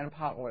caravan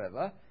park or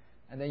whatever,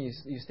 and then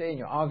you stay in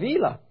your RV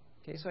lah.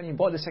 Okay, so when he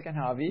bought the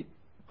second-hand RV,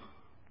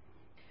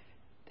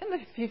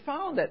 then he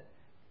found that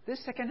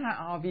this second-hand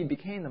RV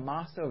became the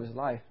master of his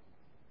life,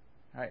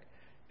 right?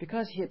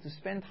 Because he had to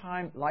spend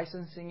time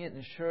licensing it,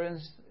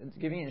 insurance,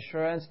 giving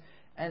insurance,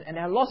 and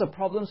there are lots of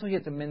problems, so he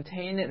had to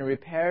maintain it and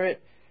repair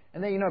it.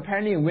 And then,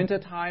 apparently in winter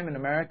time in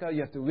America, you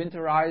have to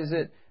winterize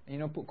it,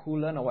 and, put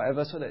coolant or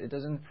whatever so that it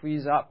doesn't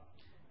freeze up.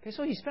 Okay,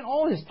 so he spent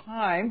all his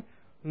time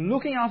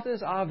looking after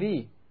this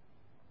RV,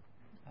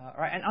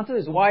 right? And until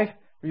his wife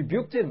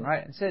rebuked him,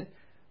 right, and said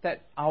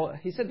that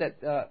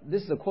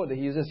this is the quote that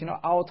he uses,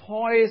 our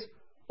toys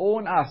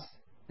own us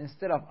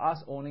instead of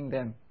us owning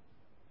them.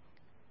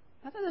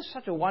 I think that's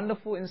such a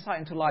wonderful insight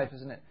into life,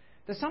 isn't it?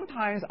 That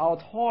sometimes our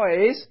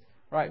toys,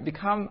 right,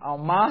 become our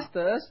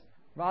masters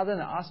rather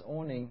than us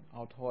owning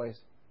our toys.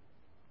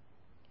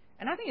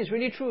 And I think it's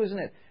really true, isn't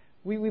it?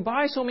 We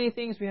buy so many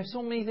things, we have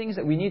so many things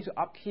that we need to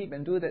upkeep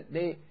and do that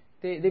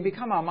they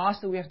become our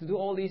master. We have to do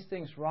all these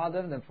things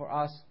rather than for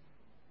us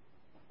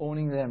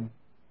owning them.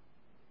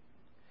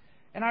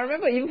 And I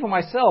remember even for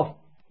myself,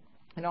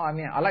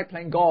 I like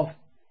playing golf.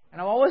 And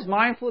I'm always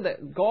mindful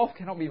that golf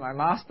cannot be my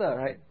master,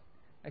 right?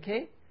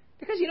 Okay?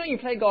 Because, you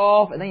play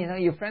golf and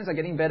then, your friends are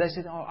getting better. You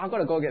say, I've got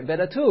to go get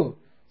better too.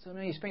 So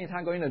then you spend your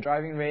time going to the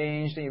driving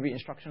range, then you read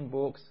instruction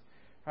books,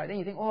 right? Then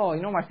you think,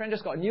 my friend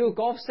just got a new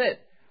golf set.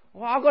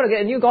 Well, I've got to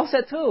get a new golf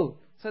set too.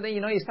 So then,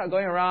 you start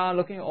going around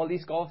looking at all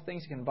these golf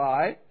things you can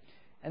buy.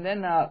 And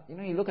then,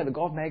 you look at the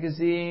golf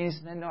magazines,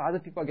 and then other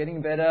people are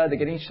getting better. They're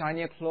getting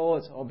shinier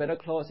clothes or better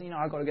clothes.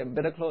 I've got to get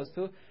better clothes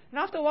too. And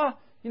after a while,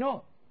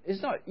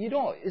 it's not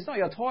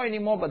your toy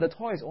anymore, but the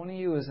toy is owning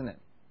you, isn't it?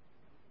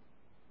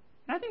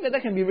 And I think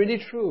that can be really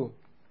true.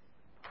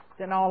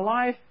 That in our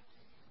life,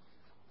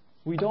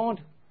 we don't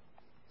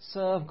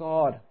serve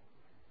God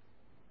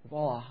with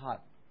all our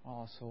heart,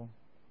 all our soul.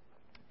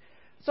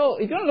 So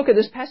if you want to look at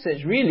this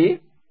passage,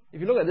 really, if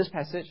you look at this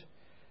passage,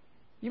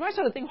 you might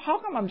sort of think, how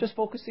come I'm just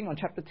focusing on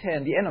chapter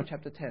 10, the end of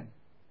chapter 10?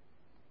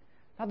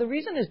 Now the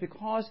reason is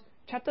because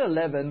chapter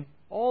 11,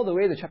 all the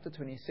way to chapter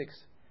 26,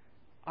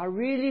 are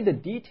really the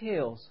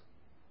details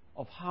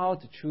of how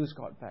to choose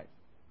God back,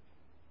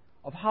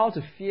 of how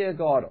to fear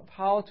God, of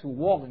how to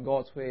walk in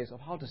God's ways, of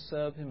how to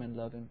serve Him and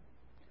love Him.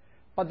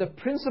 But the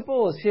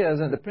principle is here,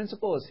 isn't it? The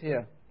principle is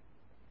here.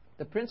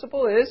 The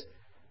principle is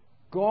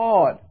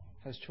God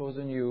has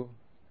chosen you,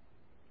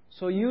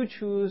 so you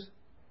choose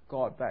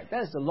God back.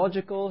 That is the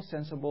logical,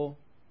 sensible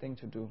thing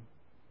to do.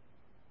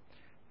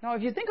 Now,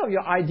 if you think of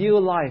your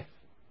ideal life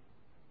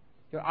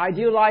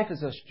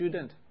as a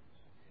student,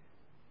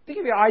 think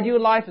of your ideal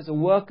life as a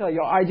worker,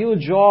 your ideal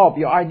job,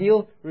 your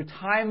ideal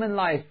retirement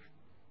life.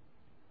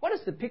 What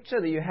is the picture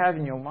that you have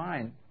in your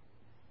mind?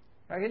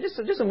 Okay,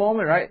 just a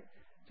moment, right?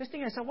 Just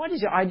think of yourself, what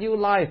is your ideal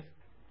life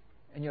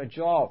and your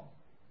job?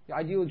 Your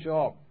ideal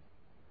job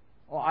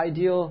or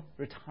ideal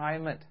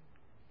retirement?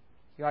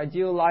 Your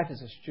ideal life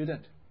as a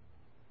student.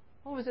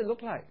 What does it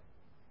look like?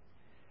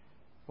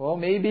 Well,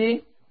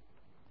 maybe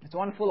it's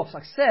one full of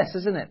success,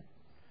 isn't it?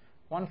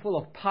 One full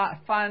of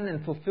fun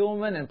and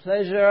fulfillment and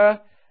pleasure,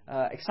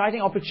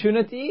 exciting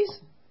opportunities.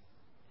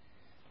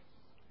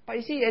 But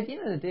you see, at the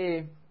end of the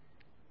day,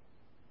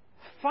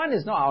 fun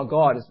is not our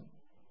God.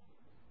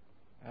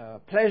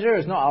 Pleasure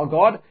is not our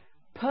God.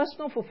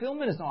 Personal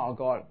fulfillment is not our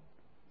God.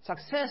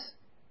 Success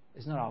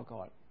is not our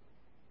God.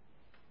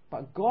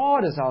 But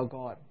God is our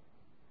God.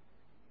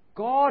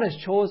 God has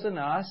chosen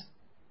us,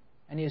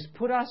 and He has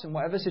put us in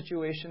whatever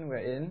situation we're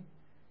in.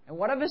 And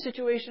whatever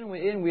situation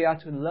we're in, we are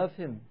to love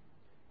Him,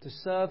 to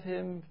serve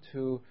Him,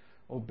 to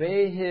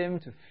obey Him,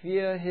 to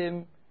fear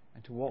Him,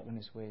 and to walk in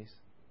His ways.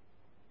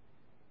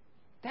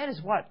 That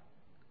is what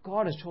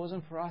God has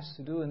chosen for us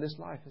to do in this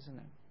life, isn't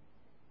it?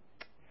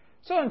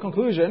 So in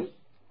conclusion,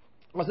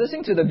 I was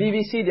listening to the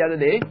BBC the other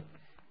day,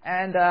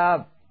 and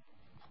I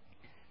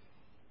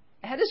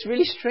had this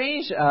really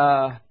strange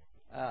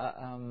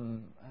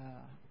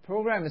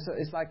program.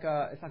 It's like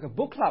a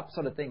book club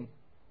sort of thing,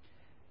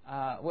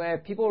 where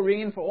people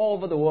ring in from all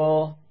over the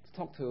world to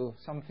talk to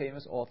some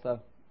famous author.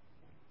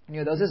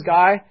 There was this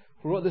guy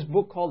who wrote this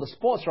book called The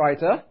Sports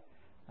Writer,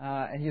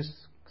 and he's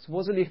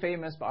supposedly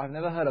famous, but I've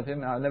never heard of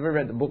him, and I've never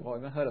read the book or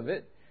even heard of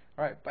it.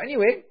 All right, but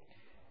anyway,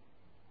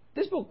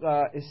 this book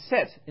is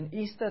set in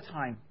Easter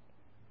time,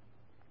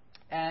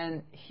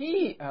 and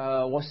he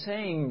was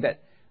saying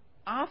that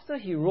after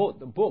he wrote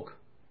the book,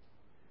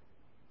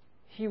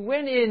 he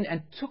went in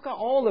and took out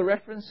all the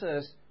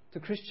references to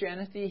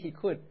Christianity he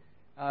could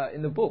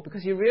in the book,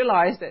 because he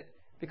realized that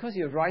because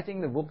he was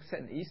writing the book set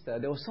in Easter,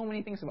 there were so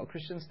many things about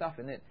Christian stuff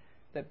in it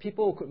that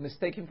people could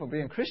mistake him for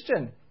being a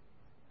Christian.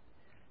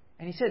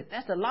 And he said,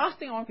 that's the last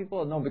thing I want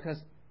people to know, because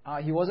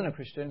he wasn't a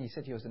Christian. He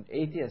said he was an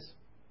atheist.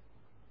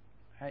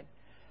 Right?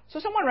 So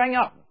someone rang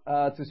up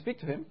to speak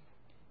to him,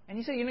 and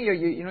he said,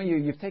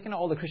 you've taken out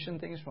all the Christian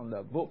things from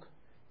the book,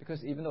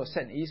 because even though it's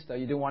set in Easter,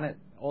 you didn't want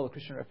all the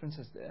Christian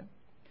references there.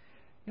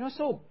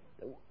 So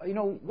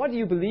what do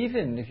you believe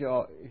in if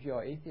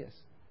you're atheist?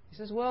 He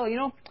says, well,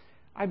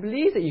 I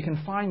believe that you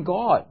can find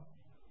God.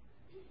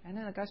 And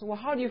then the guy said, well,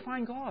 how do you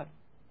find God?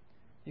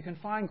 You can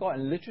find God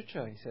in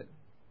literature, he said.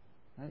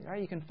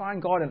 Right? You can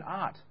find God in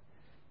art.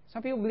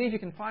 Some people believe you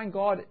can find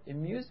God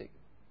in music.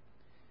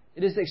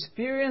 It is the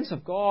experience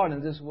of God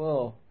in this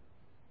world.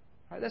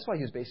 Right? That's what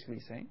he was basically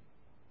saying.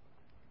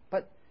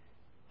 But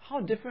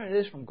how different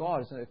it is from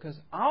God, isn't it? Because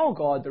our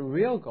God, the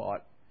real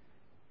God,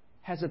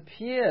 has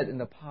appeared in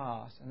the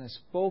past and has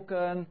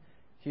spoken.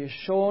 He has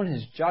shown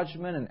His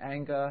judgment and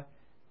anger.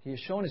 He has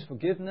shown His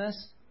forgiveness.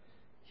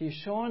 He has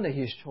shown that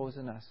He has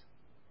chosen us.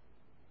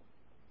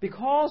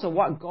 Because of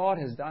what God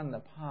has done in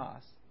the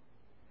past,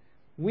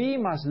 we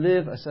must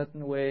live a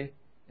certain way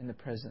in the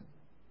present.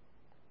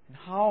 And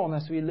how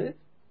must we live?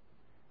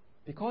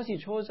 Because He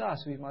chose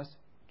us, we must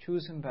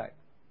choose Him back.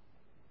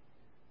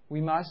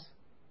 We must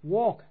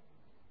walk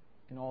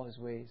in all His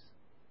ways.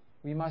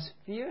 We must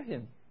fear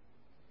Him.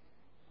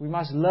 We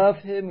must love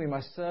Him. We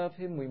must serve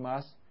Him. We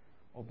must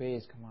obey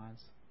His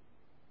commands.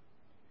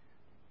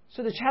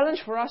 So the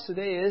challenge for us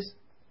today is,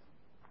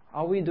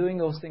 are we doing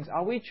those things?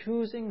 Are we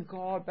choosing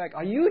God back?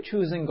 Are you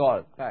choosing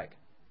God back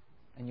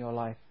in your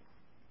life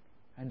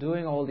and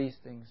doing all these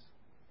things?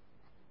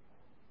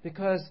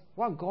 Because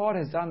what God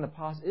has done in the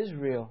past is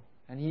real,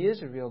 and He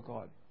is a real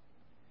God.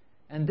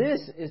 And this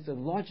is the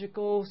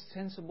logical,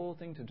 sensible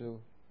thing to do.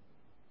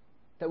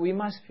 That we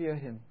must fear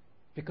Him,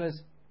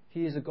 because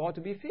He is a God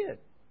to be feared.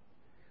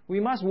 We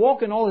must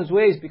walk in all His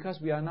ways, because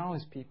we are now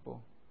His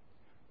people.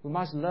 We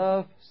must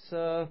love,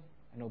 serve,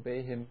 and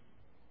obey Him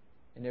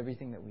in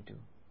everything that we do.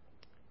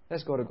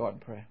 Let's go to God in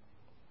prayer.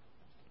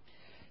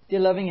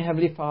 Dear loving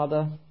Heavenly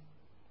Father,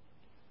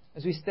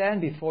 as we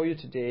stand before You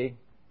today,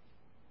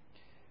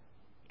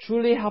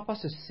 truly help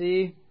us to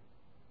see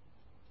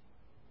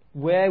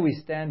where we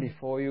stand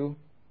before You.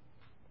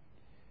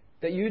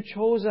 That You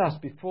chose us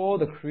before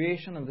the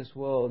creation of this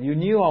world. You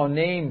knew our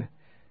name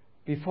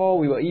before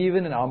we were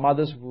even in our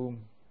mother's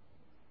womb.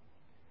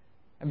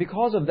 And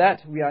because of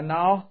that, we are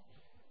now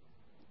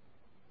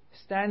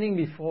standing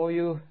before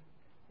You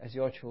as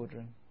Your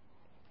children.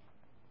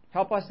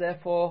 Help us,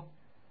 therefore,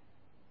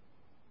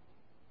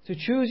 to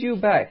choose You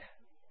back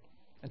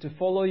and to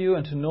follow You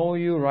and to know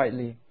You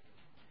rightly.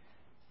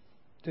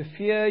 To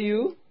fear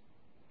You,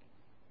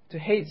 to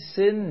hate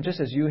sin just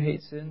as You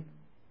hate sin,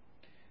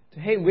 to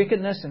hate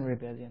wickedness and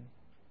rebellion,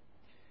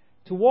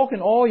 to walk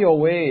in all Your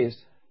ways,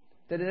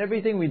 that in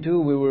everything we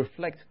do we will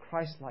reflect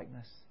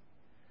Christ-likeness,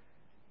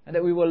 and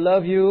that we will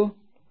love You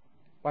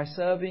by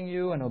serving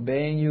You and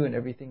obeying You in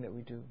everything that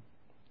we do.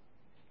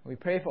 We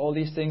pray for all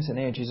these things in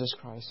the name of Jesus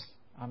Christ.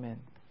 Amen.